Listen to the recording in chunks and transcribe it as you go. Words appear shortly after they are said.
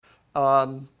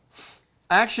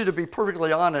Actually, to be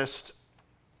perfectly honest,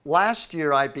 last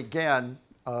year I began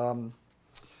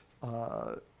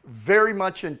very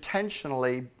much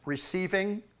intentionally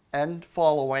receiving and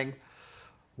following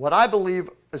what I believe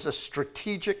is a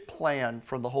strategic plan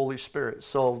from the Holy Spirit.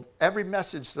 So every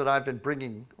message that I've been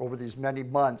bringing over these many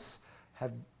months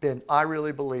have been, I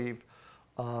really believe,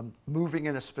 moving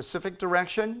in a specific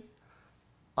direction.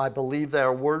 I believe they're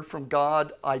a word from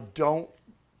God. I no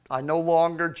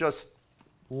longer just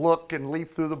look and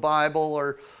leaf through the Bible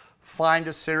or find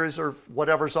a series or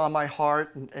whatever's on my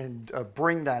heart and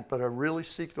bring that, but I really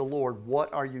seek the Lord.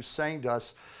 What are you saying to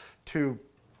us to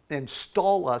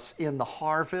install us in the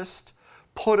harvest,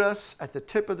 put us at the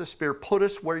tip of the spear, put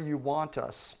us where you want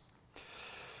us?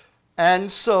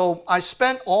 And so I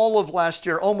spent all of last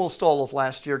year, almost all of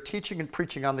last year, teaching and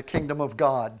preaching on the kingdom of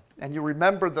God. And you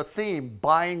remember the theme,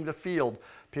 buying the field,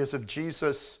 because of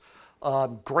Jesus'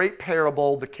 great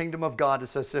parable. The kingdom of God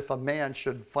is as if a man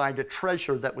should find a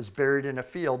treasure that was buried in a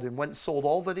field and went and sold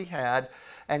all that he had,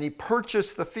 and he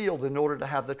purchased the field in order to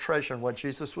have the treasure. And what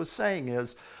Jesus was saying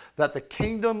is that the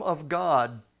kingdom of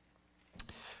God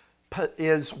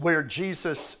is where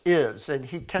Jesus is, and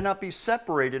he cannot be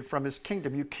separated from his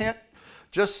kingdom. You can't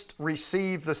just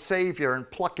receive the Savior and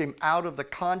pluck him out of the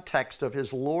context of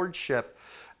his lordship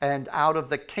and out of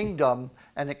the kingdom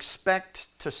and expect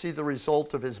to see the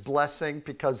result of his blessing,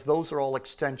 because those are all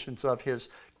extensions of his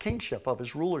kingship, of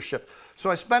his rulership. So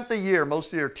I spent the year, most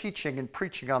of the year, teaching and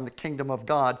preaching on the kingdom of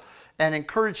God and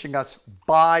encouraging us,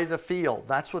 buy the field.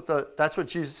 That's what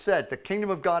Jesus said. The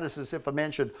kingdom of God is as if a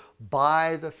man should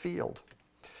buy the field.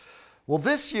 Well,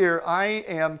 this year I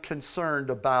am concerned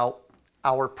about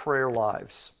our prayer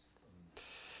lives.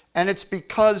 And it's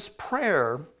because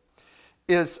prayer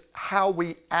is how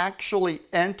we actually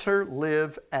enter,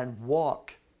 live, and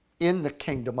walk in the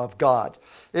kingdom of God.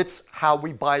 It's how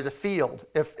we buy the field.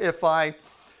 If I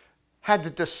had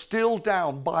to distill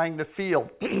down buying the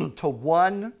field to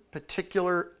one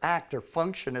particular act or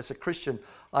function as a Christian,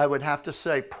 I would have to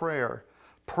say prayer.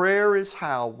 Prayer is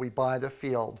how we buy the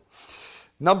field.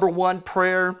 Number one,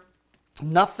 prayer.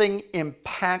 Nothing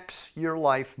impacts your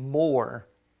life more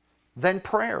than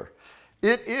prayer.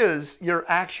 It is your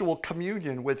actual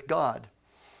communion with God.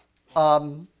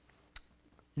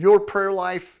 Your prayer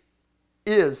life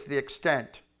is the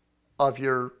extent of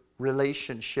your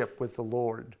relationship with the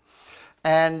Lord.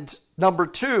 And number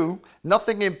two,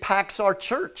 nothing impacts our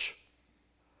church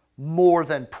more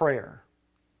than prayer.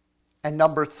 And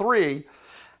number three,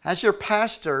 as your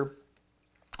pastor,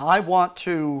 I want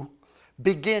to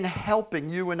begin helping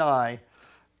you and I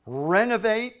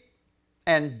renovate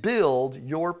and build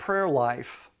your prayer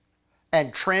life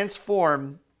and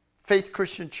transform Faith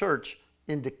Christian Church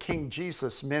into King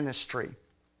Jesus ministry.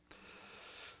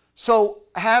 So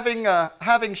having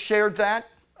shared that,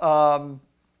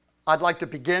 I'd like to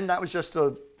begin. That was just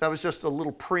a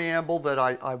little preamble that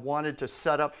I wanted to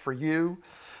set up for you.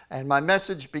 And my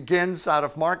message begins out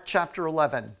of Mark chapter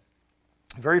 11.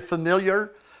 A very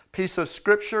familiar piece of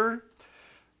scripture.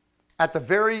 At the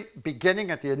very beginning,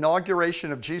 at the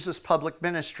inauguration of Jesus' public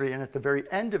ministry, and at the very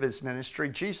end of his ministry,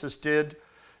 Jesus did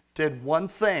one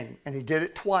thing, and he did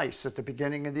it twice, at the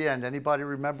beginning and the end. Anybody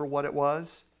remember what it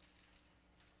was?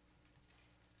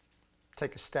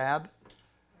 Take a stab.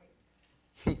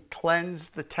 He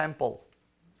cleansed the temple.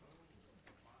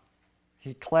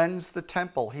 He cleansed the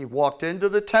temple. He walked into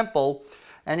the temple,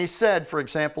 and he said, for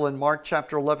example, in Mark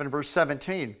chapter 11, verse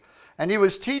 17, and he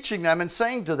was teaching them and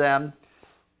saying to them,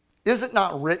 is it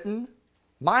not written,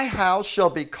 my house shall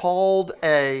be called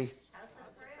a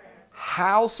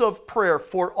house of prayer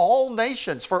for all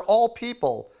nations, for all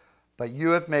people, but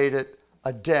you have made it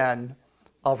a den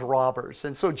of robbers.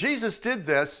 And so Jesus did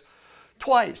this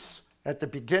twice, at the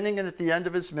beginning and at the end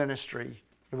of his ministry.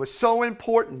 It was so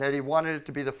important that he wanted it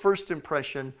to be the first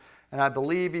impression, and I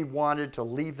believe he wanted to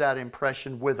leave that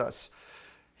impression with us.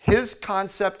 His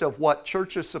concept of what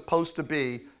church is supposed to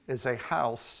be is a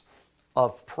house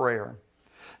of prayer.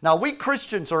 Now, we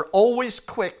Christians are always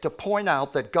quick to point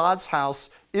out that God's house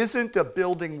isn't a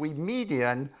building we meet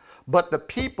in, but the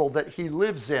people that he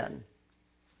lives in.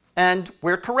 And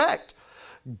we're correct.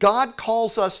 God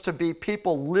calls us to be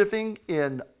people living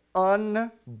in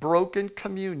unbroken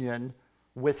communion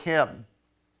with him.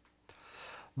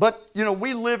 But,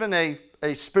 we live in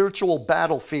a spiritual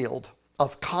battlefield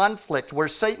of conflict where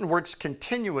Satan works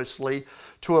continuously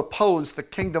to oppose the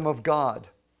kingdom of God.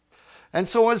 And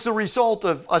so as a result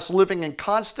of us living in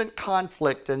constant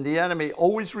conflict and the enemy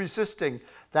always resisting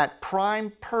that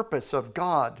prime purpose of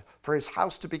God for his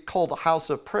house to be called a house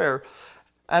of prayer,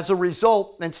 as a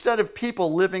result, instead of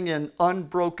people living in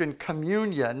unbroken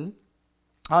communion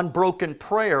unbroken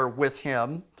prayer with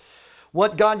Him,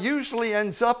 what God usually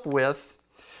ends up with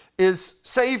is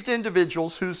saved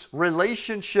individuals whose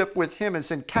relationship with Him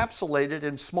is encapsulated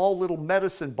in small little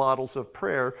medicine bottles of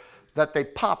prayer that they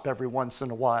pop every once in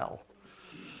a while.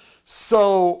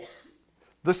 So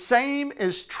the same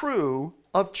is true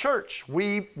of church.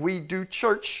 We do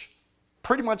church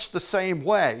pretty much the same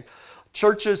way.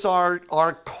 Church is our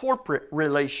corporate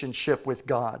relationship with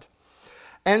God.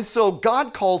 And so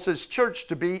God calls His church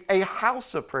to be a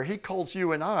house of prayer. He calls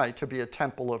you and I to be a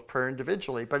temple of prayer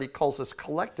individually, but He calls us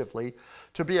collectively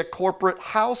to be a corporate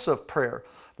house of prayer.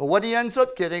 But what He ends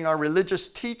up getting are religious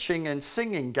teaching and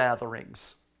singing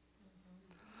gatherings.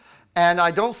 And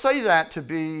I don't say that to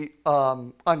be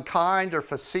unkind or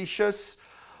facetious,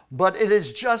 but it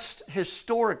is just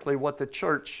historically what the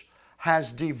church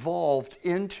has devolved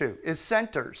into, is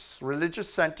centers,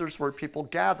 religious centers where people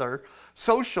gather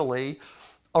socially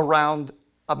around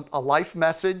a life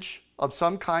message of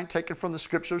some kind taken from the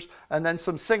scriptures and then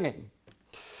some singing.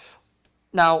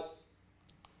 Now,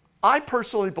 I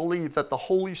personally believe that the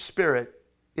Holy Spirit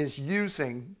is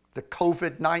using the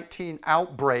COVID-19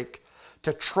 outbreak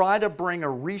to try to bring a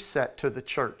reset to the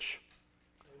church.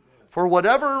 For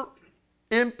whatever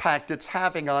impact it's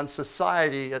having on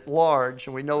society at large,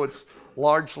 and we know it's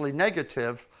largely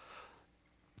negative,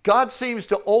 God seems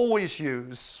to always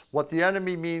use what the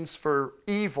enemy means for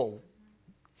evil.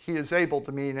 He is able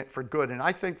to mean it for good. And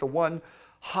I think the one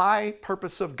high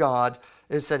purpose of God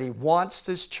is that He wants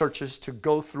His churches to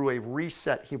go through a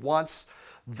reset. He wants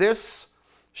this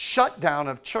shutdown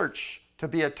of church to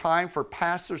be a time for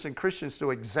pastors and Christians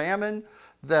to examine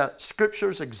the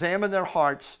scriptures, examine their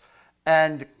hearts,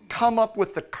 and come up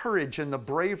with the courage and the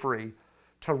bravery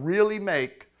to really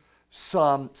make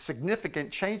some significant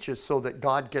changes so that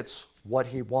God gets what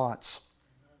He wants.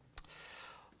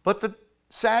 But the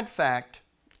sad fact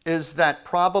is that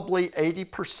probably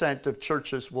 80% of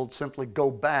churches will simply go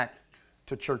back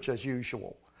to church as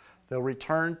usual. They'll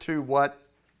return to what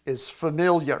is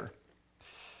familiar.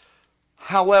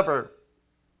 However,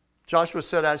 Joshua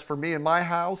said, as for me and my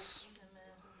house,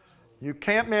 you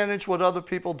can't manage what other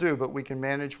people do, but we can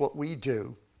manage what we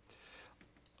do.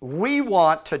 We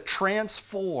want to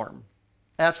transform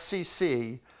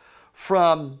FCC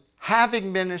from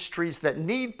having ministries that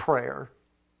need prayer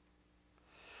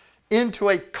into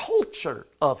a culture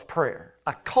of prayer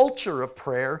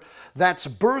that's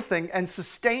birthing and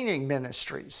sustaining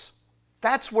ministries.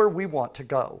 That's where we want to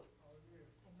go.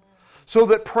 So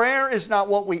that prayer is not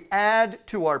what we add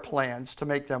to our plans to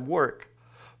make them work.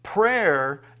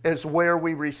 Prayer is where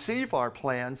we receive our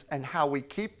plans and how we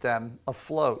keep them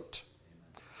afloat.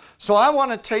 So I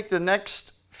want to take the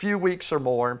next few weeks or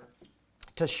more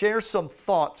to share some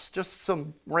thoughts, just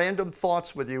some random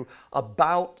thoughts with you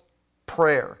about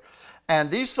prayer. And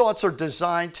these thoughts are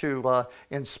designed to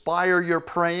inspire your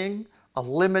praying,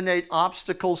 eliminate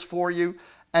obstacles for you,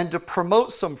 and to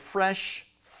promote some fresh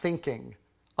thinking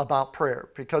about prayer,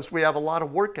 because we have a lot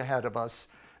of work ahead of us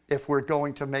if we're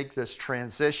going to make this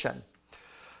transition.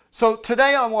 So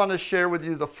today I want to share with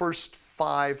you the first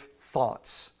 5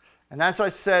 thoughts. And as I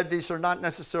said, these are not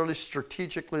necessarily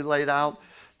strategically laid out.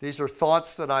 These are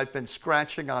thoughts that I've been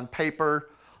scratching on paper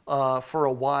for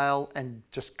a while and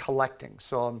just collecting.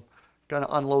 So I'm going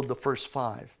to unload the first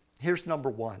 5. Here's number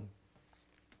 1.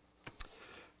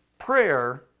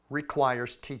 Prayer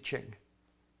requires teaching.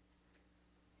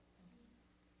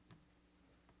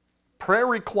 Prayer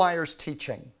requires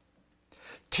teaching.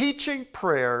 Teaching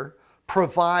prayer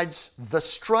provides the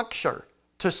structure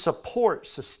to support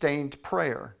sustained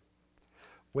prayer.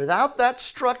 Without that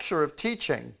structure of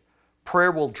teaching,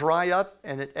 prayer will dry up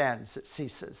and it ends, it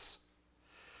ceases.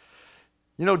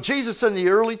 You know, Jesus in the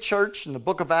early church, in the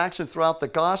book of Acts and throughout the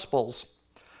Gospels,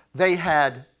 they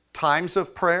had times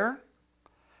of prayer,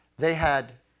 they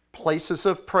had places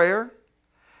of prayer,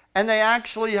 and they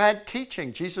actually had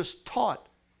teaching. Jesus taught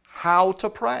how to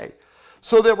pray.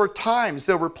 So there were times,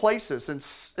 there were places,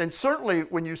 and certainly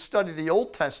when you study the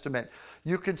Old Testament,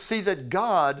 you can see that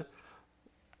God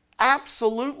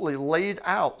absolutely laid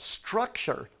out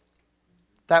structure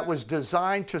that was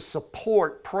designed to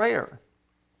support prayer.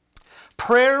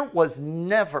 Prayer was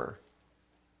never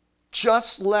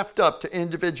just left up to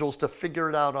individuals to figure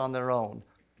it out on their own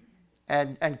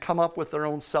and come up with their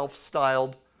own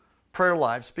self-styled prayer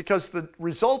lives, because the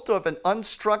result of an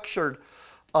unstructured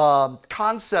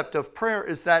concept of prayer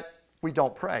is that we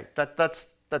don't pray. That's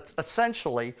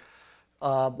essentially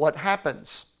what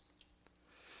happens.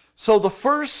 So the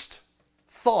first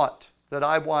thought that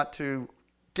I want to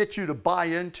get you to buy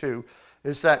into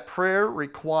is that prayer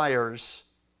requires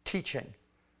teaching.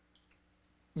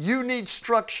 You need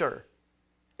structure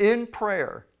in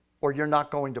prayer or you're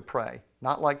not going to pray.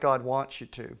 Not like God wants you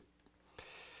to.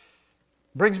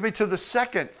 Brings me to the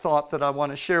second thought that I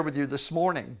want to share with you this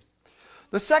morning.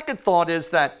 The second thought is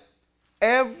that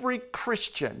every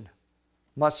Christian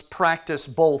must practice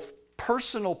both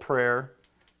personal prayer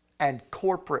and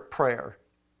corporate prayer.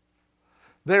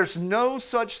 There's no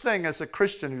such thing as a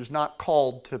Christian who's not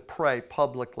called to pray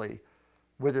publicly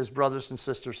with his brothers and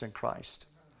sisters in Christ.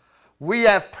 We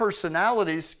have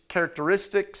personalities,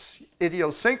 characteristics,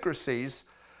 idiosyncrasies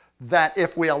that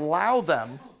if we allow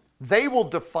them, they will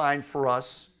define for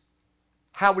us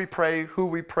how we pray, who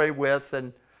we pray with,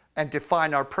 and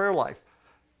define our prayer life.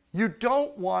 You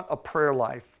don't want a prayer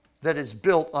life that is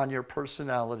built on your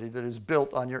personality, that is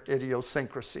built on your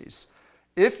idiosyncrasies.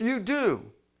 If you do,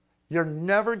 you're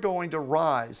never going to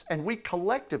rise, and we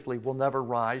collectively will never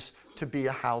rise to be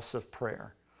a house of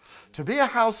prayer. To be a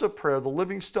house of prayer, the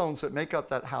living stones that make up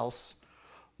that house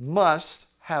must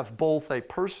have both a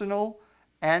personal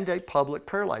and a public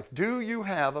prayer life. Do you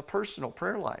have a personal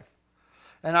prayer life?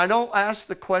 And I don't ask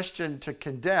the question to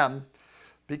condemn,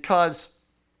 because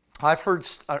I've heard,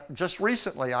 just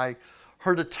recently, I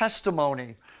heard a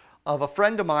testimony of a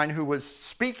friend of mine who was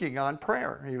speaking on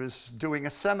prayer. He was doing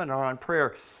a seminar on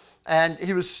prayer, and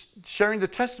he was sharing the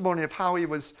testimony of how he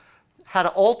had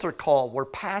an altar call where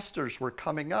pastors were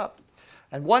coming up.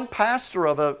 And one pastor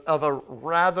of a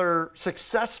rather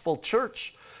successful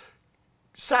church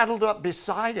saddled up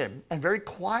beside him and very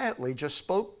quietly just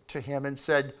spoke to him and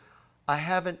said, "I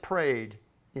haven't prayed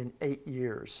in 8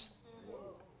 years."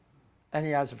 And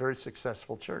he has a very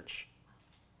successful church.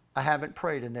 "I haven't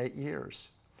prayed in 8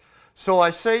 years." So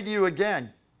I say to you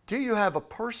again, do you have a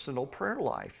personal prayer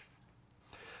life?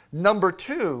 Number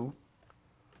two,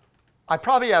 I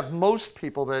probably have most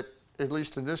people that, at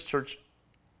least in this church,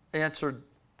 answered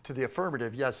to the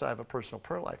affirmative, yes, I have a personal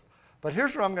prayer life. But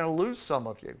here's where I'm going to lose some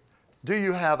of you. Do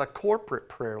you have a corporate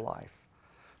prayer life?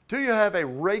 Do you have a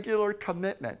regular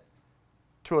commitment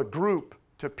to a group,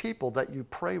 to people that you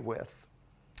pray with?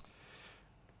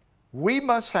 We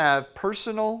must have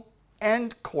personal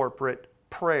and corporate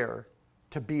prayer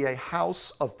to be a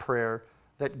house of prayer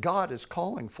that God is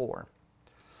calling for.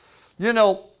 You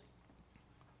know,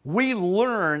 we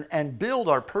learn and build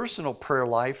our personal prayer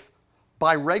life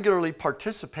by regularly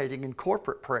participating in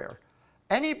corporate prayer.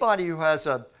 Anybody who has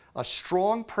a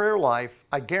strong prayer life,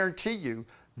 I guarantee you,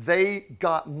 they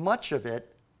got much of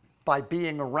it by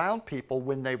being around people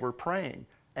when they were praying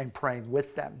and praying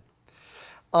with them.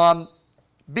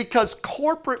 Because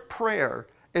corporate prayer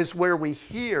is where we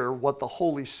hear what the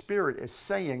Holy Spirit is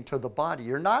saying to the body.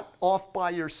 You're not off by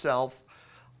yourself,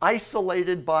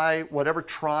 isolated by whatever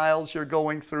trials you're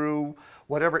going through,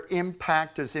 whatever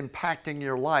impact is impacting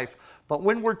your life. But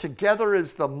when we're together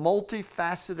as the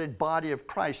multifaceted body of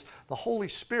Christ, the Holy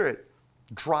Spirit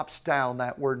drops down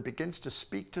that word and begins to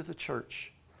speak to the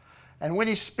church. And when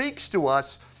He speaks to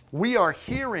us, we are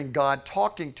hearing God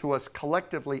talking to us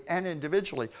collectively and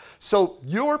individually. So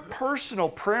your personal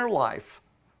prayer life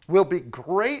will be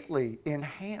greatly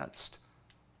enhanced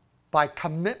by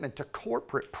commitment to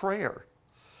corporate prayer.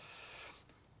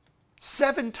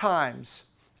 7 times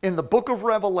in the book of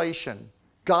Revelation,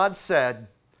 God said,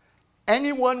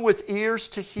 anyone with ears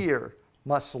to hear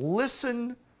must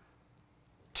listen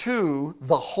to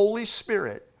the Holy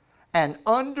Spirit and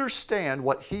understand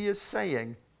what He is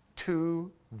saying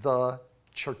to the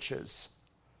churches.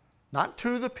 Not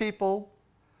to the people,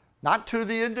 not to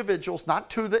the individuals, not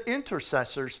to the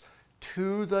intercessors,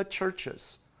 to the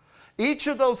churches. Each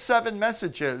of those 7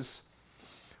 messages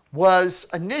was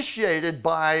initiated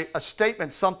by a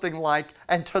statement something like,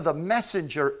 and to the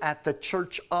messenger at the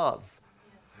church of.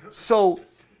 So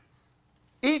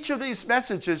each of these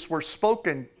messages were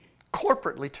spoken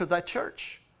corporately to that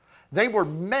church. They were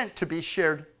meant to be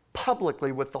shared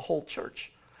publicly with the whole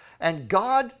church. And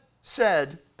God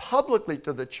said publicly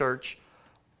to the church,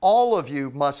 all of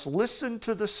you must listen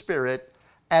to the Spirit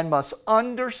and must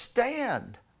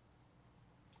understand.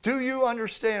 Do you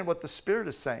understand what the Spirit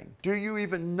is saying? Do you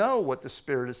even know what the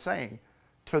Spirit is saying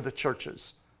to the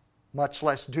churches? Much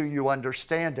less do you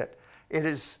understand it. It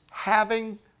is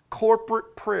having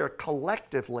corporate prayer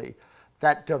collectively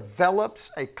that develops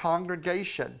a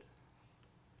congregation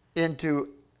into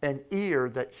an ear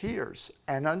that hears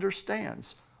and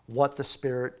understands what the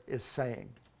Spirit is saying.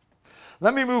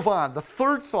 Let me move on. The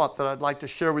third thought that I'd like to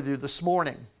share with you this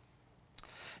morning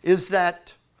is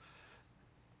that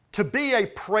to be a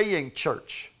praying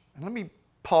church, and let me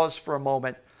pause for a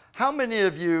moment. How many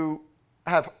of you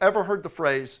have ever heard the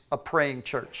phrase, a praying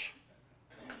church?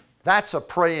 That's a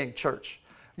praying church.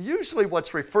 Usually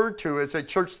what's referred to is a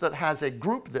church that has a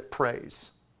group that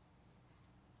prays.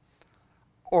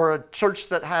 or a church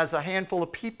that has a handful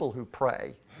of people who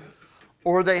pray,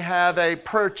 or they have a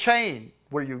prayer chain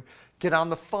where you get on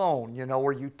the phone,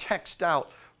 or you text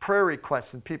out prayer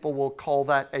requests, and people will call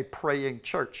that a praying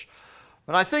church.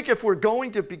 But I think if we're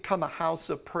going to become a house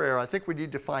of prayer, I think we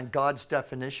need to find God's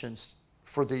definitions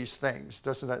for these things.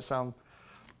 Doesn't that sound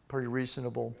pretty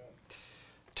reasonable?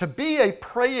 To be a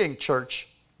praying church,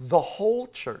 the whole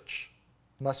church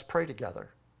must pray together.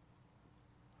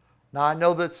 Now, I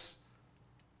know this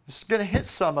is going to hit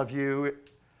some of you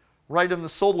right in the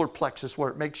solar plexus where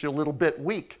it makes you a little bit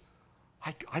weak.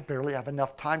 I barely have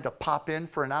enough time to pop in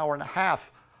for an hour and a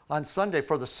half on Sunday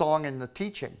for the song and the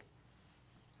teaching.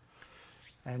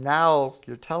 And now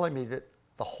you're telling me that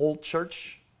the whole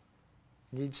church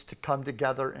needs to come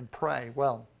together and pray.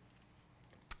 Well,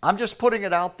 I'm just putting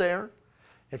it out there.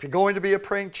 If you're going to be a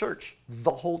praying church, the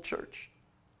whole church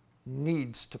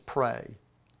needs to pray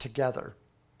together.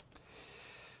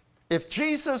 If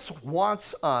Jesus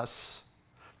wants us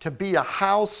to be a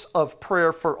house of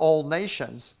prayer for all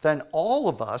nations, then all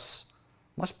of us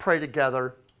must pray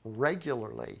together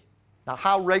regularly. Now,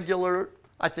 how regular?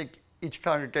 I think each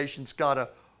congregation's got to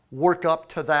work up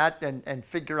to that and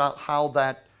figure out how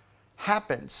that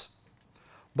happens.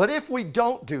 But if we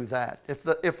don't do that,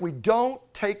 if we don't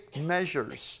take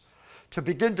measures to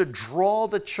begin to draw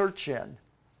the church in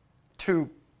to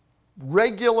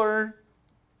regular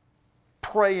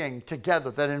praying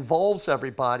together that involves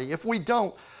everybody, if we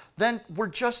don't, then we're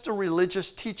just a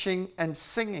religious teaching and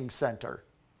singing center.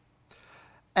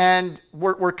 And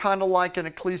we're kind of like an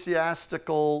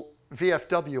ecclesiastical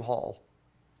VFW hall.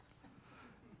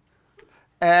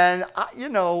 And,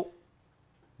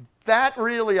 that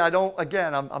really,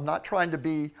 I'm not trying to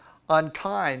be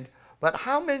unkind, but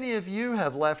how many of you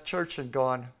have left church and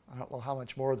gone, I don't know how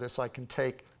much more of this I can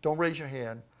take? Don't raise your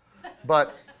hand.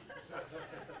 But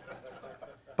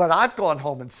I've gone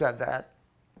home and said that.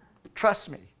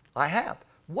 Trust me, I have.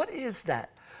 What is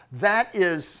that? That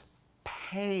is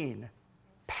pain.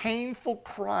 Painful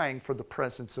crying for the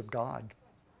presence of God.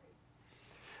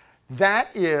 That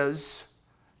is,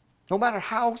 no matter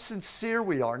how sincere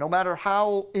we are, no matter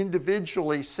how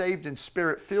individually saved and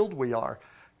spirit-filled we are,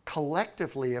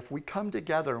 collectively, if we come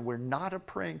together and we're not a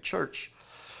praying church,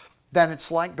 then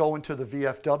it's like going to the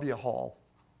VFW hall.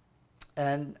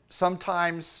 And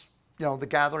sometimes, the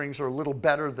gatherings are a little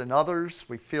better than others.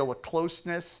 We feel a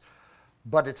closeness,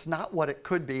 but it's not what it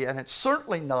could be. And it's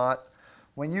certainly not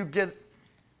when you get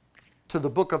to the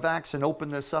book of Acts and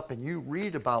open this up and you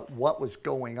read about what was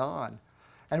going on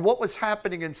and what was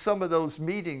happening in some of those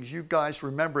meetings you guys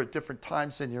remember at different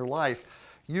times in your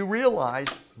life. You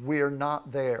realize we're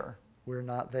not there. We're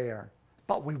not there.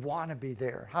 But we want to be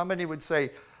there. How many would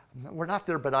say, we're not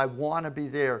there, but I want to be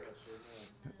there?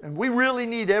 And we really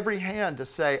need every hand to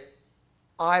say,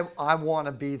 I want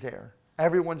to be there.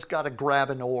 Everyone's got to grab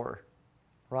an oar,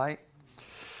 right?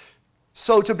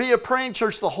 So to be a praying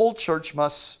church, the whole church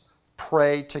must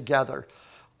pray together.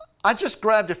 I just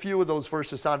grabbed a few of those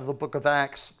verses out of the book of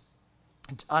Acts.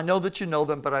 I know that you know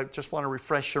them, but I just want to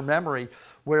refresh your memory,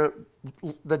 where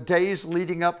the days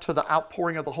leading up to the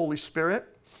outpouring of the Holy Spirit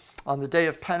on the day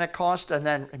of Pentecost, and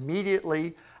then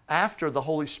immediately after the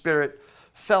Holy Spirit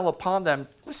fell upon them.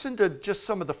 Listen to just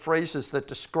some of the phrases that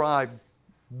describe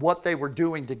what they were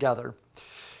doing together.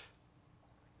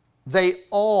 They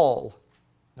all,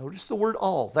 notice the word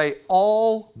all, they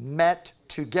all met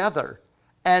together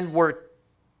and were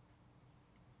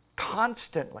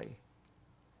constantly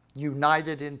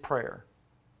united in prayer.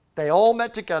 They all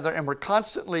met together and were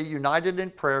constantly united in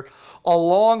prayer,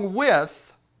 along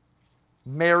with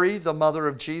Mary, the mother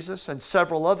of Jesus, and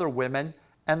several other women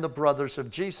and the brothers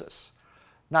of Jesus.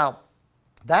 Now,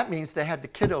 that means they had the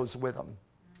kiddos with them.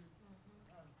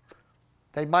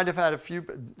 They might have had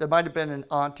there might have been an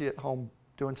auntie at home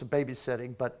doing some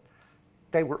babysitting, but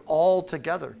they were all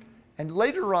together. And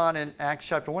later on in Acts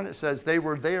chapter 1, it says they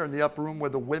were there in the upper room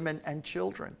with the women and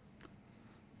children.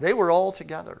 They were all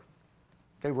together.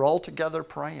 They were all together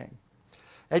praying.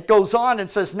 It goes on and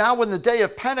says, now when the day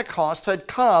of Pentecost had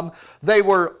come, they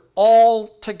were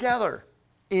all together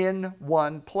in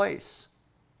one place.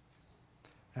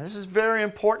 And this is very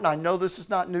important. I know this is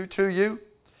not new to you.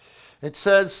 It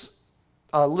says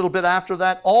a little bit after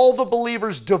that, all the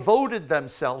believers devoted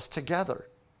themselves together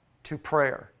to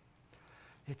prayer.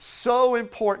 It's so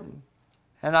important.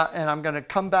 And I'm going to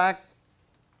come back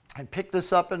and pick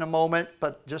this up in a moment,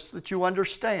 but just that you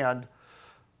understand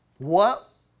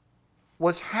what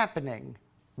was happening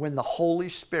when the Holy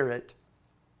Spirit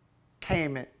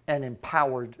came and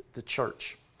empowered the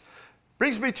church.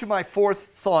 Brings me to my fourth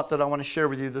thought that I want to share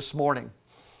with you this morning.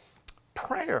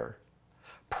 Prayer.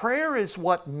 Prayer is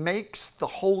what makes the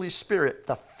Holy Spirit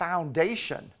the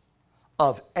foundation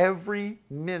of every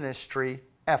ministry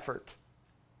effort.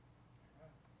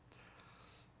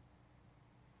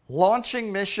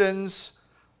 Launching missions,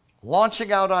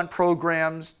 launching out on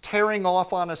programs, tearing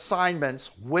off on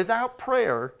assignments without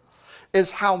prayer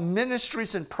is how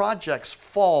ministries and projects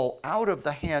fall out of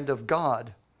the hand of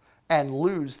God and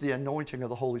lose the anointing of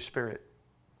the Holy Spirit.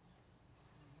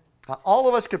 All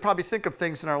of us could probably think of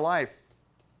things in our life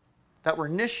that were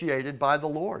initiated by the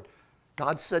Lord.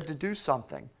 God said to do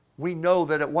something. We know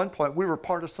that at one point we were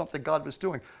part of something God was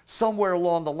doing. Somewhere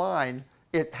along the line,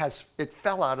 it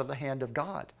fell out of the hand of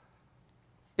God.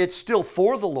 It's still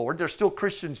for the Lord. There's still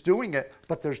Christians doing it,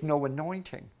 but there's no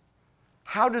anointing.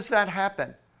 How does that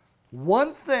happen?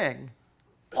 One thing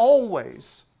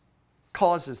always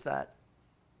causes that.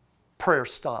 Prayer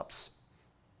stops.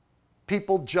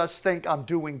 People just think I'm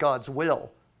doing God's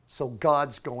will, so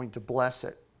God's going to bless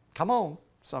it. Come on,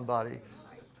 somebody.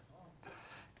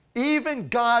 Even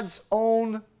God's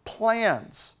own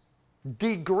plans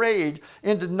degrade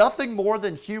into nothing more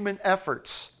than human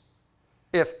efforts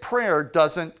if prayer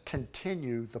doesn't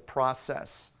continue the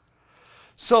process.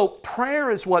 So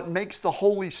prayer is what makes the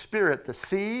Holy Spirit the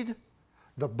seed,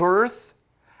 the birth,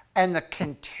 and the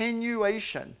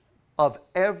continuation of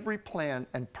every plan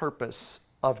and purpose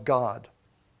of God.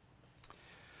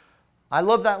 I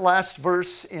love that last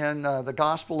verse in the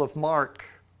Gospel of Mark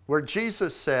where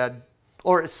Jesus said,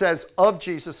 or it says of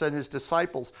Jesus and his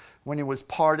disciples when he was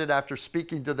parted after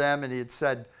speaking to them, and he had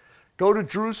said, "Go to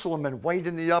Jerusalem and wait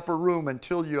in the upper room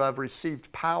until you have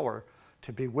received power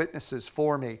to be witnesses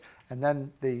for me." And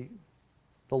then the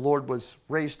Lord was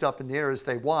raised up in the air as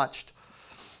they watched.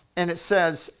 And it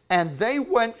says, "And they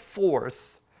went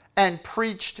forth and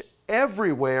preached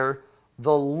everywhere,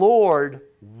 the Lord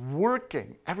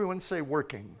working." Everyone say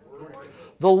working.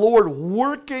 The Lord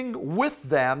working with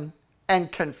them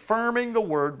and confirming the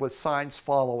word with signs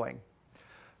following.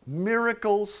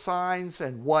 Miracles, signs,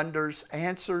 and wonders,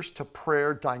 answers to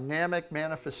prayer, dynamic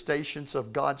manifestations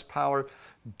of God's power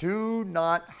do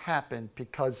not happen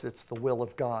because it's the will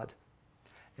of God.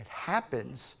 It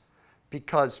happens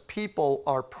because people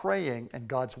are praying and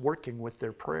God's working with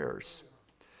their prayers.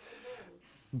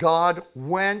 God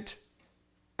went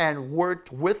and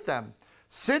worked with them.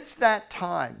 Since that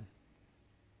time,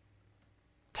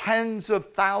 tens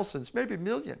of thousands, maybe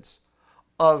millions,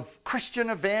 of Christian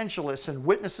evangelists and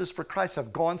witnesses for Christ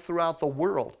have gone throughout the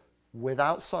world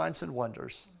without signs and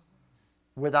wonders,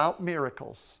 without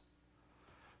miracles.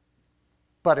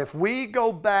 But if we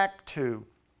go back to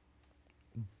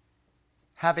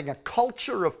having a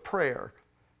culture of prayer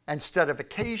instead of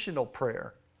occasional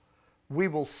prayer, we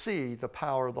will see the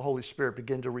power of the Holy Spirit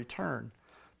begin to return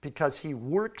because he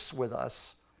works with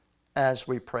us as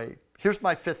we pray. Here's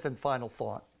my fifth and final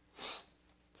thought.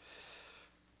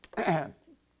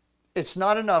 It's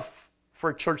not enough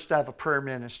for a church to have a prayer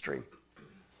ministry.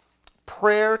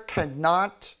 Prayer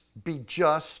cannot be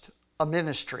just a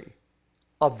ministry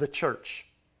of the church.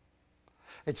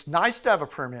 It's nice to have a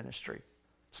prayer ministry.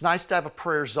 It's nice to have a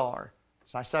prayer czar.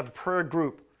 It's nice to have a prayer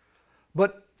group.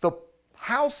 But the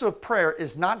house of prayer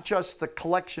is not just the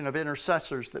collection of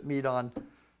intercessors that meet on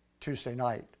Tuesday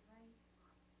night.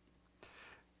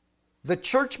 The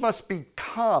church must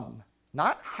become,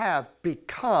 not have,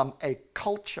 become a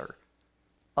culture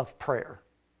of prayer.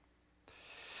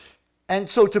 And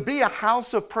so to be a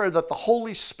house of prayer that the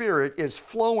Holy Spirit is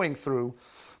flowing through,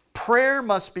 prayer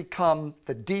must become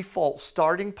the default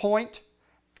starting point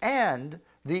and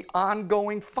the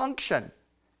ongoing function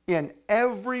in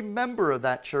every member of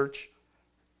that church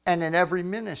and in every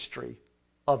ministry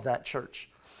of that church.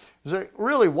 There's a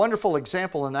really wonderful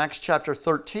example in Acts chapter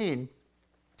 13.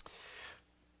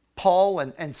 Paul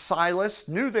and Silas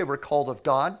knew they were called of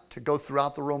God to go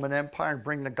throughout the Roman Empire and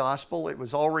bring the gospel. It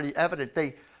was already evident.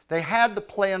 They had the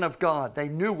plan of God. They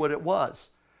knew what it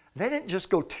was. They didn't just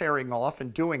go tearing off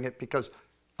and doing it because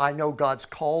I know God's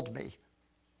called me.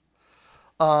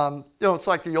 It's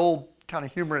like the old kind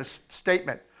of humorous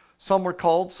statement. Some were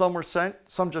called, some were sent,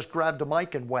 some just grabbed a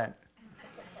mic and went.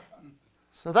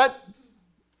 So that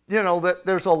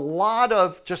there's a lot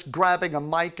of just grabbing a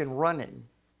mic and running.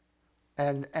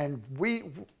 And we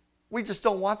just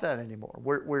don't want that anymore.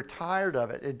 We're tired of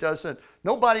it.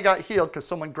 Nobody got healed because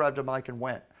someone grabbed a mic and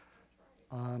went.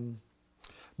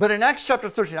 But in Acts chapter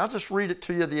 13, I'll just read it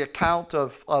to you, the account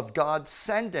of God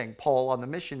sending Paul on the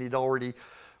mission he'd already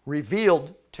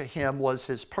revealed to him was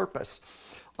his purpose.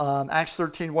 Acts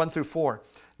 13, 1 through 4.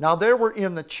 Now there were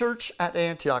in the church at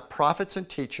Antioch prophets and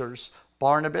teachers,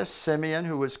 Barnabas, Simeon,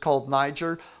 who was called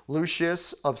Niger,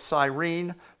 Lucius of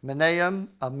Cyrene, Manaen,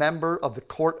 a member of the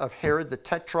court of Herod the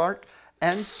Tetrarch,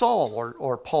 and Saul,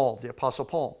 or Paul, the Apostle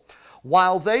Paul.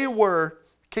 While they were,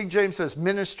 King James says,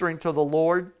 ministering to the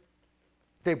Lord,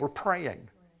 they were praying.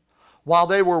 While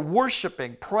they were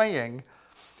worshiping, praying,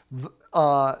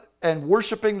 and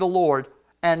worshiping the Lord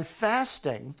and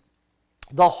fasting,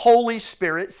 the Holy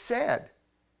Spirit said,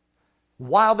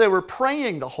 while they were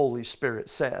praying, the Holy Spirit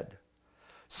said,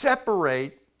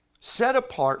 separate, set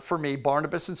apart for me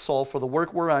Barnabas and Saul for the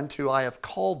work whereunto I have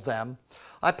called them.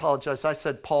 I apologize, I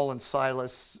said Paul and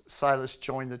Silas. Silas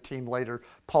joined the team later,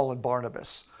 Paul and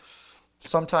Barnabas.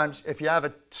 Sometimes if you have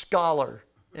a scholar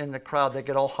in the crowd, they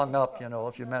get all hung up,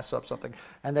 if you mess up something,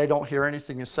 and they don't hear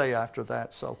anything you say after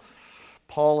that. So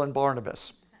Paul and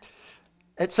Barnabas.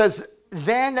 It says,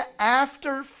 then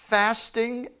after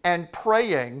fasting and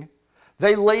praying,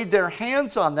 they laid their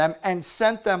hands on them and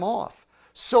sent them off.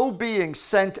 So being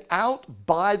sent out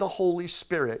by the Holy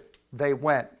Spirit, they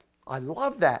went. I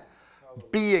love that.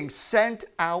 Being sent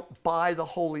out by the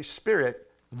Holy Spirit,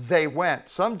 they went.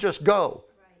 Some just go.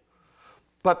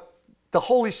 But the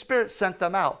Holy Spirit sent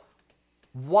them out.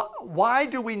 Why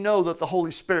do we know that the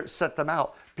Holy Spirit sent them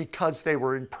out? Because they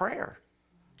were in prayer.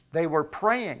 They were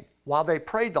praying. While they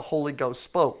prayed, the Holy Ghost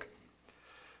spoke.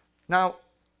 Now,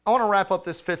 I want to wrap up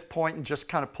this fifth point and just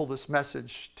kind of pull this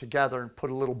message together and put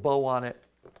a little bow on it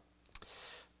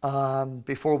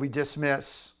before we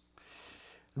dismiss.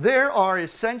 There are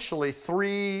essentially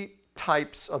three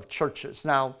types of churches.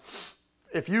 Now,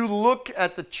 if you look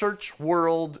at the church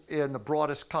world in the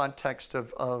broadest context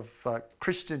of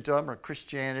Christendom or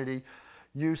Christianity,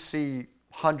 you see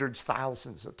hundreds,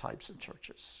 thousands of types of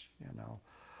churches,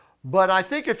 But I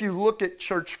think if you look at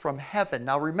church from heaven,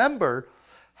 now remember,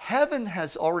 heaven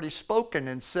has already spoken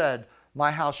and said,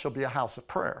 my house shall be a house of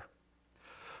prayer.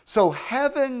 So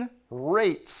heaven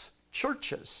rates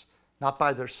churches, not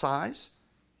by their size,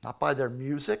 not by their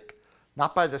music,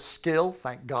 not by the skill,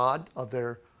 thank God, of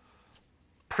their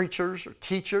preachers or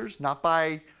teachers, not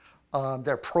by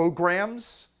their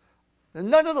programs. And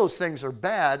none of those things are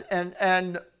bad.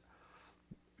 And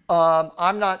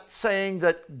I'm not saying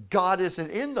that God isn't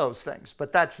in those things,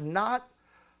 but that's not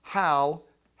how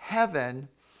heaven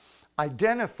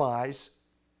identifies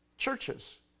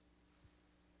churches.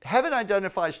 Heaven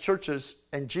identifies churches,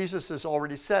 and Jesus has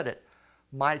already said it.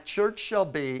 My church shall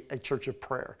be a church of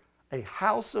prayer, a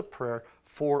house of prayer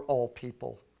for all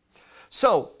people.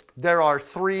 So there are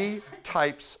three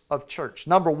types of church.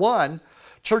 Number one,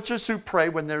 churches who pray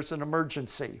when there's an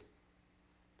emergency.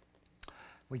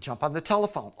 We jump on the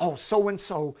telephone. Oh,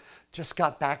 so-and-so just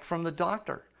got back from the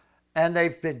doctor, and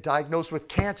they've been diagnosed with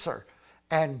cancer.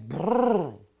 And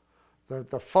brrr,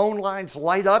 the phone lines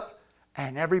light up,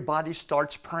 and everybody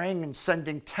starts praying and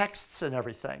sending texts and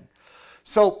everything.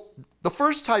 So the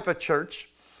first type of church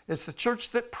is the church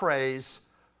that prays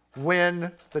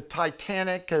when the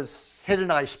Titanic has hit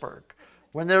an iceberg,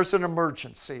 when there's an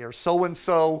emergency, or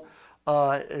so-and-so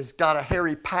has got a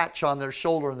hairy patch on their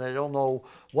shoulder and they don't know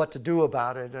what to do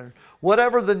about it, or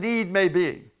whatever the need may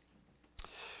be.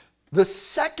 The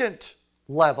second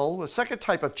level, the second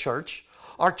type of church,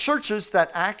 are churches that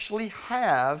actually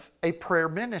have a prayer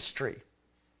ministry.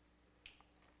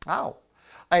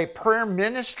 A prayer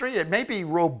ministry, it may be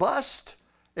robust,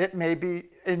 it may be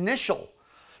initial.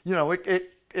 They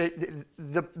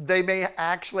may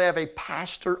actually have a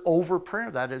pastor over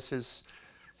prayer. That is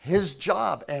his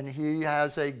job, and he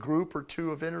has a group or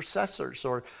two of intercessors,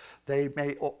 or they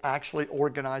may actually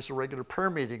organize a regular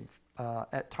prayer meeting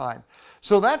at time.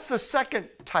 So that's the second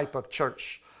type of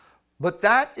church. But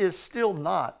that is still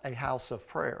not a house of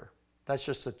prayer. That's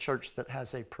just a church that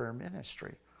has a prayer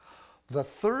ministry. The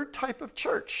third type of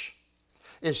church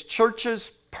is churches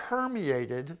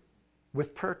permeated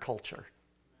with prayer culture.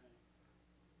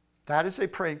 That is a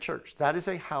praying church. That is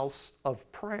a house of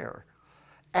prayer.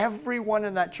 Everyone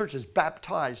in that church is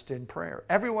baptized in prayer.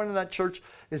 Everyone in that church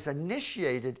is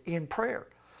initiated in prayer.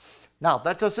 Now,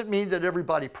 that doesn't mean that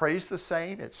everybody prays the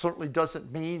same. It certainly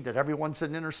doesn't mean that everyone's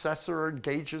an intercessor or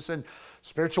engages in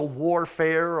spiritual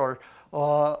warfare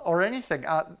or anything.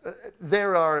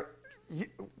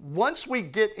 Once we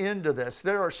get into this,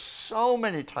 there are so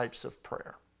many types of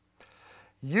prayer.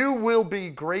 You will be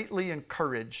greatly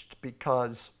encouraged,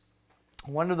 because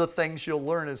one of the things you'll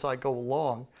learn as I go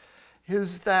along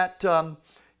is that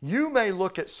you may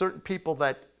look at certain people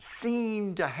that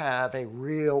seem to have a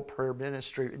real prayer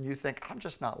ministry, and you think, I'm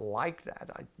just not like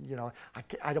that.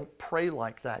 I don't pray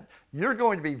like that. You're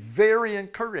going to be very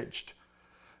encouraged,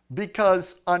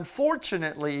 because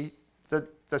unfortunately,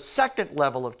 the second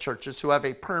level of churches who have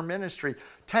a prayer ministry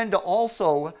tend to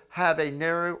also have a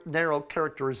narrow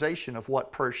characterization of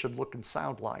what prayer should look and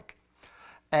sound like.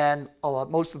 And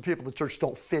most of the people in the church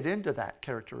don't fit into that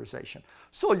characterization.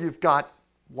 So you've got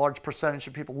a large percentage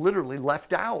of people literally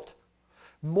left out.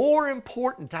 More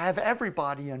important to have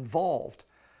everybody involved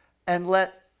and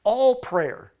let all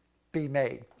prayer be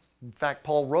made. In fact,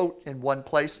 Paul wrote in one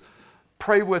place,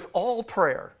 pray with all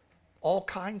prayer, all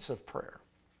kinds of prayer.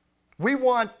 We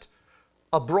want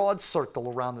a broad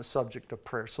circle around the subject of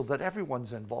prayer so that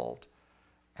everyone's involved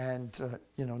and,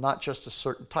 not just a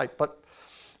certain type. But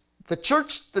the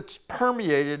church that's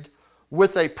permeated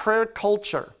with a prayer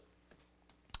culture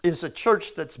is a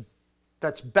church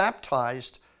that's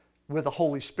baptized with a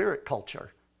Holy Spirit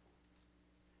culture.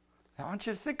 Now, I want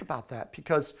you to think about that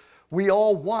because we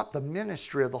all want the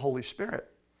ministry of the Holy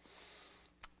Spirit.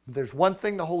 There's one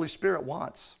thing the Holy Spirit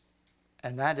wants,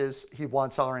 and that is He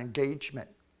wants our engagement.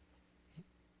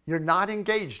 You're not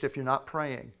engaged if you're not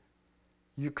praying.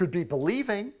 You could be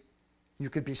believing, you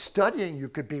could be studying, you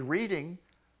could be reading.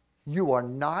 You are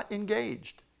not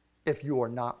engaged if you are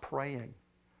not praying.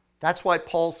 That's why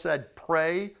Paul said,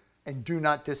 pray and do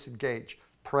not disengage.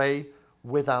 Pray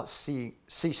without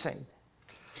ceasing.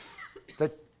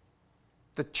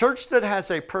 The church that has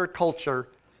a prayer culture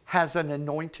has an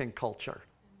anointing culture.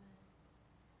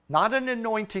 Not an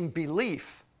anointing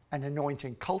belief, an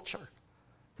anointing culture.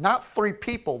 Not 3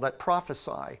 people that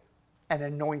prophesy, an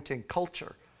anointing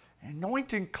culture.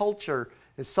 Anointing culture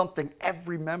is something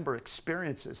every member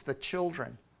experiences. The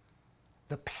children,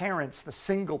 the parents, the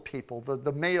single people,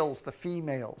 the males, the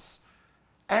females.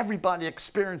 Everybody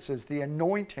experiences the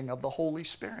anointing of the Holy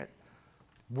Spirit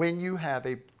when you have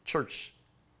a church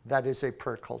that is a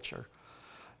prayer culture.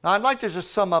 Now, I'd like to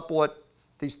just sum up what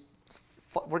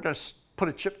we're going to put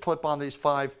a chip clip on these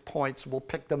 5 points. We'll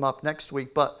pick them up next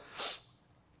week. But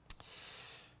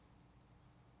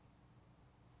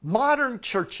modern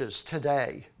churches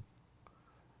today,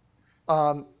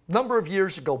 number of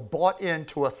years ago, bought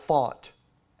into a thought.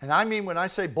 And I mean, when I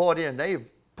say bought in,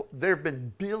 there have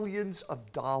been billions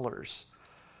of dollars,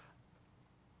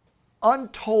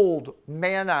 untold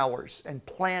man hours and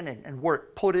planning and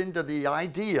work put into the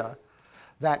idea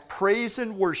that praise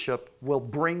and worship will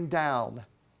bring down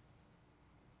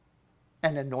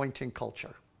an anointing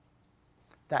culture.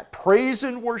 That praise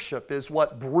and worship is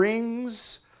what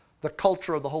brings the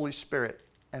culture of the Holy Spirit.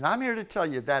 And I'm here to tell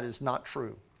you that is not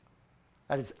true.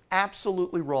 That is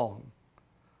absolutely wrong.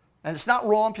 And it's not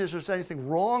wrong because there's anything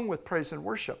wrong with praise and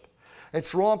worship.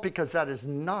 It's wrong because that is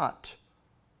not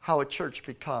how a church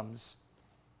becomes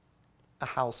a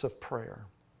house of prayer.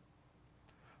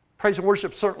 Praise and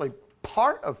worship is certainly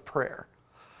part of prayer.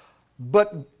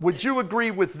 But would you agree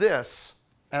with this?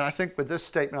 And I think with this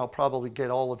statement I'll probably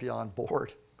get all of you on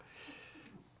board.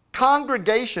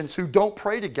 Congregations who don't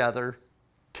pray together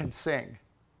can sing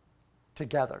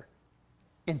together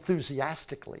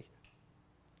enthusiastically.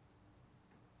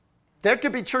 There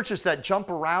could be churches that jump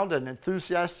around and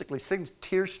enthusiastically sing,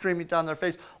 tears streaming down their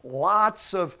face,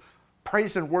 lots of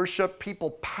praise and worship, people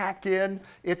pack in.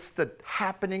 It's the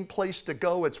happening place to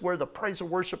go. It's where the praise and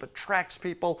worship attracts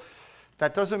people.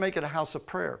 That doesn't make it a house of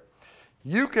prayer.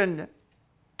 You can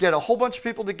get a whole bunch of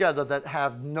people together that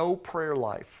have no prayer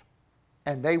life,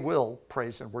 and they will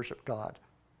praise and worship God,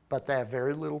 but they have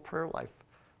very little prayer life.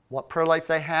 What prayer life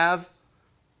they have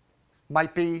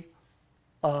might be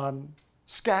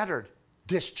scattered,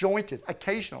 disjointed,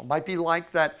 occasional. Might be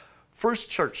like that first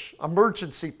church,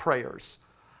 emergency prayers.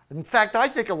 In fact, I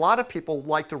think a lot of people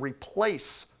like to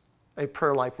replace a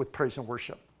prayer life with praise and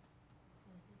worship.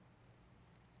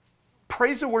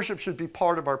 Praise and worship should be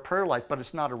part of our prayer life, but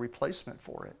it's not a replacement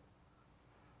for it.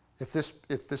 If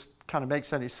this kind of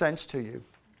makes any sense to you.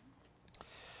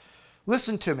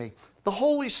 Listen to me. The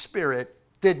Holy Spirit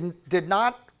did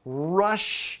not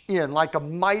rush in like a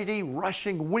mighty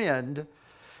rushing wind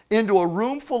into a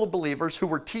room full of believers who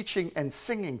were teaching and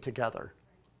singing together.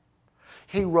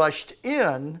 He rushed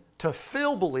in to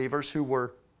fill believers who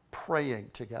were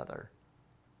praying together.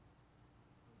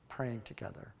 Praying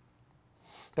together.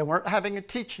 They weren't having a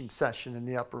teaching session in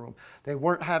the upper room. They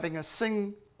weren't having a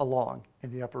sing-along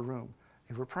in the upper room.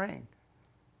 They were praying.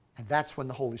 And that's when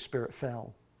the Holy Spirit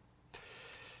fell.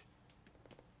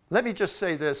 Let me just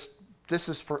say this. This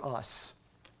is for us.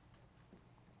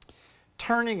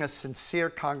 Turning a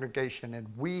sincere congregation, and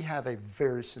we have a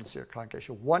very sincere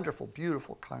congregation, wonderful,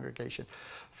 beautiful congregation.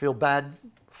 Feel bad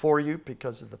for you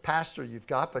because of the pastor you've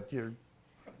got, but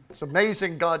it's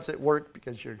amazing God's at work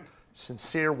because you're a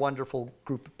sincere, wonderful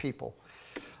group of people.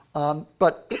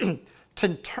 But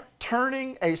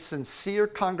turning a sincere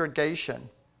congregation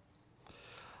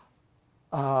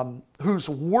who's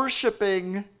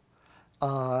worshiping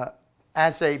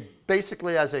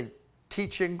basically as a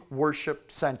teaching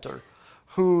worship center,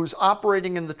 who's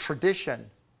operating in the tradition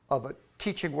of a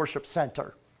teaching worship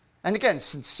center. And again,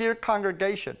 sincere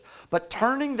congregation. But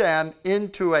turning them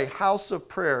into a house of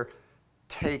prayer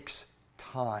takes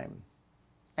time,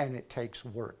 and it takes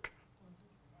work.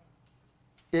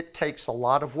 It takes a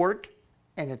lot of work,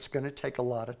 and it's going to take a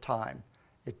lot of time.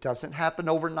 It doesn't happen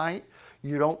overnight.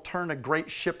 You don't turn a great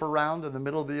ship around in the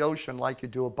middle of the ocean like you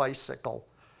do a bicycle.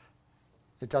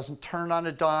 It doesn't turn on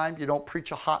a dime. You don't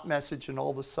preach a hot message and all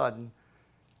of a sudden,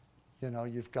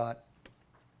 you've got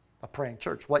a praying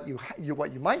church. What you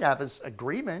might have is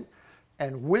agreement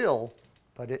and will,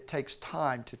 but it takes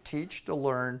time to teach, to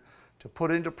learn, to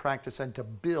put into practice, and to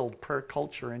build prayer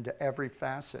culture into every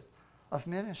facet of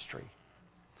ministry.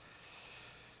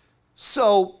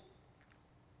 So,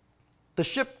 the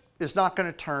ship is not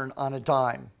going to turn on a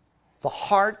dime. The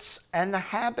hearts and the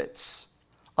habits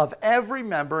of every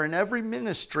member in every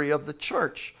ministry of the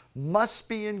church must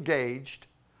be engaged,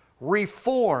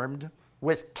 reformed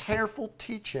with careful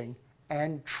teaching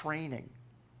and training.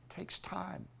 It takes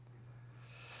time.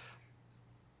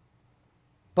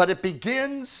 But it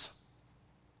begins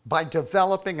by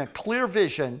developing a clear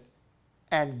vision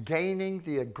and gaining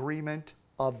the agreement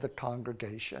of the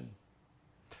congregation.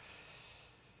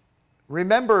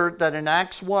 Remember that in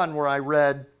Acts 1, where I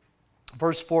read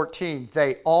verse 14,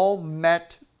 they all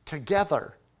met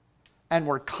together and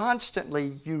were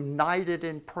constantly united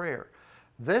in prayer.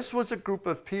 This was a group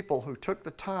of people who took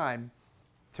the time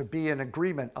to be in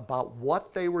agreement about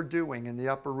what they were doing in the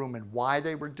upper room and why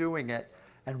they were doing it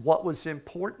and what was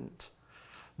important.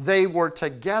 They were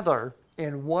together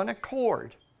in one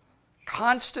accord,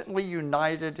 constantly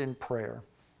united in prayer.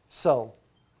 So,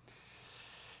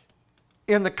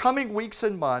 in the coming weeks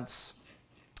and months,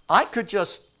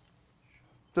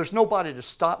 there's nobody to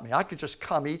stop me. I could just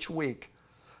come each week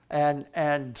and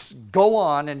go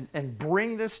on and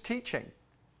bring this teaching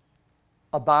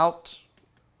about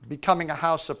becoming a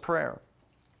house of prayer.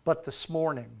 But this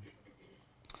morning,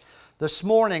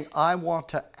 I want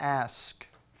to ask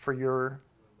for your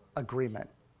agreement.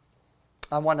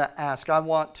 I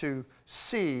want to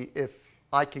see if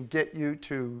I can get you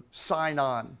to sign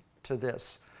on to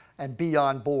this and be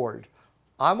on board.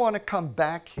 I want to come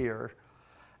back here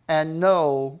and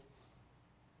know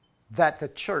that the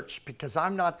church, because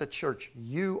I'm not the church,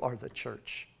 you are the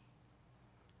church.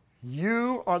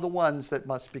 You are the ones that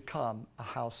must become a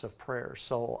house of prayer.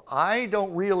 So I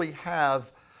don't really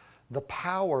have the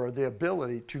power or the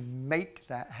ability to make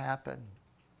that happen.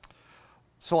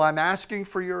 So I'm asking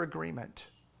for your agreement.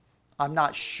 I'm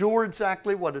not sure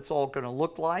exactly what it's all going to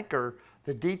look like or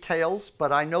the details,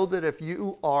 but I know that if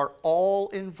you are all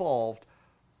involved,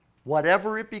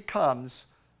 whatever it becomes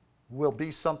will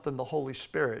be something the Holy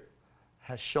Spirit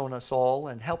has shown us all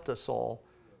and helped us all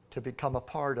to become a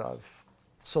part of.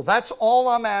 So that's all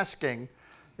I'm asking,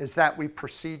 is that we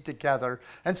proceed together.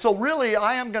 And so really,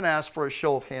 I am going to ask for a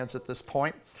show of hands at this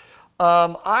point.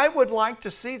 I would like to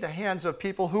see the hands of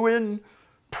people who in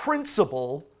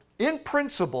principle,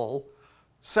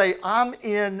 say, I'm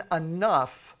in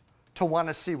enough to want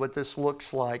to see what this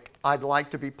looks like. I'd like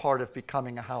to be part of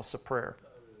becoming a house of prayer.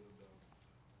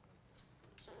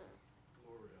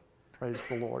 Praise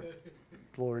the Lord.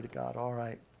 Glory to God. All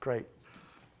right, great.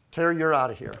 Terry, you're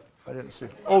out of here. I didn't see.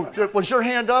 Oh, was your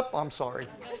hand up? I'm sorry.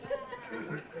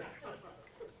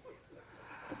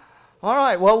 All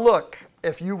right, well, look,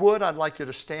 if you would, I'd like you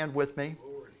to stand with me.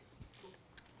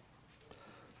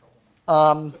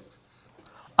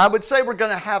 I would say we're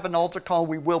going to have an altar call.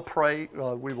 We will pray.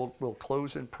 We'll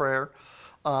close in prayer.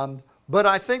 But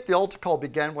I think the altar call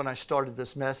began when I started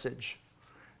this message.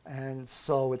 And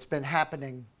so it's been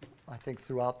happening, I think,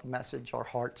 throughout the message, our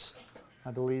hearts.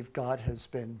 I believe God has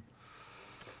been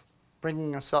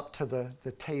bringing us up to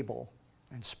the table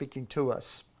and speaking to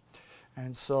us.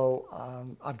 And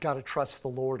so I've got to trust the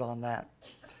Lord on that.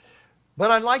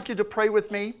 But I'd like you to pray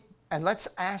with me, and let's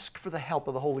ask for the help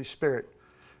of the Holy Spirit.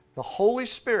 The Holy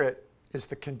Spirit is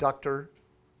the conductor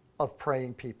of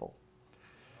praying people.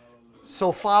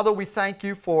 So, Father, we thank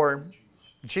you for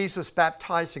Jesus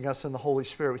baptizing us in the Holy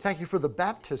Spirit. We thank you for the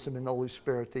baptism in the Holy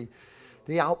Spirit,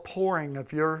 the outpouring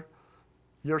of your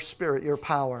Spirit, your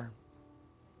power.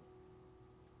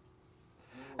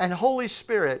 And Holy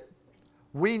Spirit,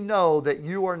 we know that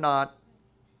you are not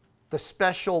the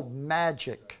special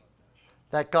magic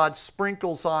that God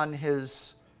sprinkles on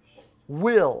His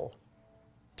will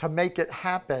to make it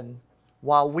happen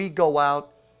while we go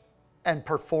out and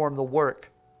perform the work.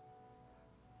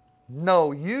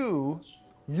 No, you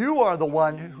are the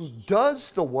one who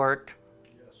does the work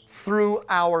through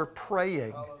our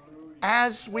praying.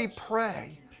 As we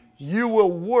pray, you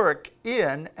will work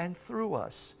in and through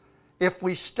us. If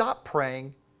we stop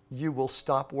praying, you will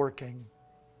stop working.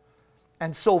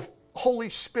 And so, Holy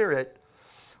Spirit,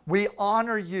 we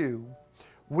honor you.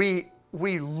 We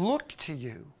look to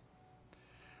you.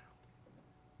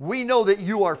 We know that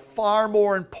you are far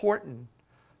more important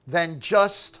than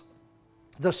just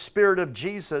the Spirit of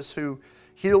Jesus who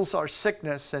heals our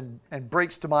sickness and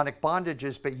breaks demonic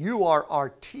bondages, but you are our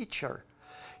teacher.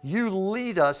 You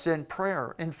lead us in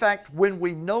prayer. In fact, when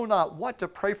we know not what to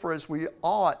pray for as we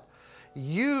ought,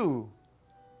 you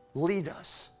lead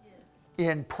us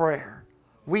in prayer.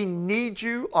 We need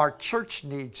you. Our church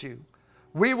needs you.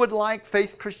 We would like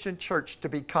Faith Christian Church to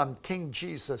become King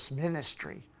Jesus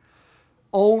Ministry.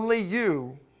 Only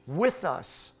you with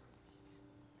us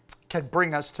can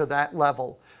bring us to that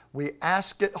level. We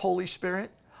ask it, Holy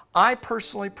Spirit. I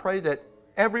personally pray that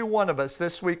every one of us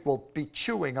this week will be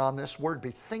chewing on this word,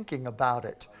 be thinking about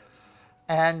it,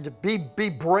 and be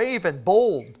brave and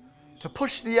bold to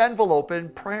push the envelope in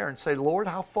prayer and say, Lord,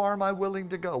 how far am I willing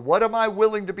to go? What am I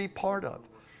willing to be part of?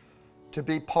 To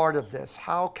be part of this.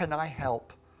 How can I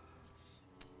help?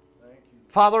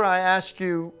 Father, I ask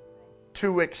you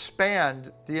to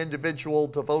expand the individual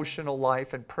devotional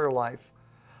life and prayer life.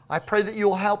 I pray that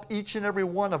you'll help each and every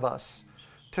one of us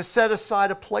to set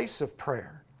aside a place of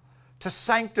prayer, to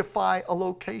sanctify a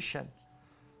location,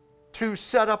 to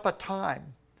set up a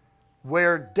time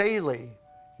where daily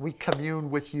we commune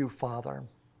with you, Father.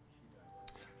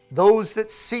 Those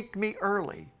that seek me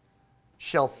early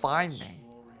shall find me,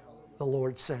 the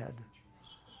Lord said.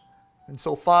 And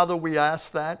so, Father, we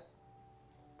ask that.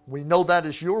 We know that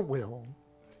is your will.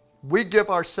 We give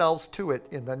ourselves to it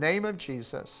in the name of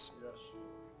Jesus.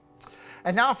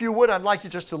 And now, if you would, I'd like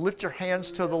you just to lift your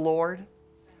hands to the Lord.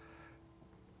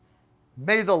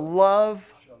 May the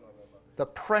love, the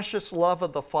precious love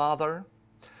of the Father,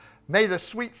 may the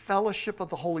sweet fellowship of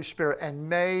the Holy Spirit, and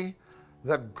may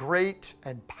the great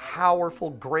and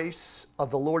powerful grace of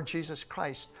the Lord Jesus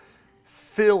Christ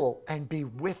fill and be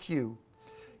with you,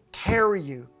 carry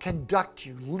you, conduct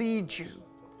you, lead you,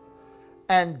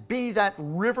 and be that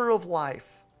river of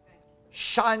life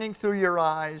shining through your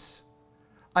eyes,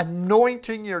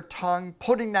 anointing your tongue,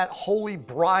 putting that holy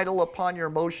bridle upon your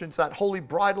emotions, that holy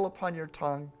bridle upon your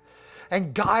tongue,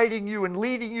 and guiding you and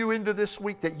leading you into this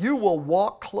week, that you will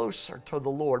walk closer to the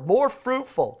Lord, more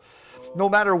fruitful. No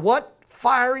matter what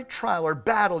fiery trial or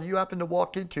battle you happen to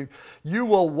walk into, you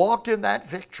will walk in that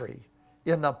victory.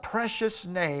 In the precious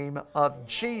name of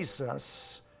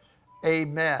Jesus,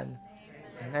 amen.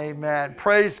 And amen.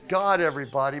 Praise God,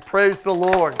 everybody. Praise the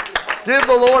Lord. Give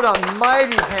the Lord a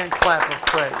mighty hand clap of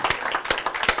praise.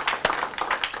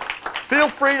 Feel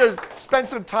free to spend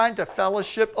some time to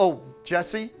fellowship. Oh,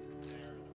 Jesse,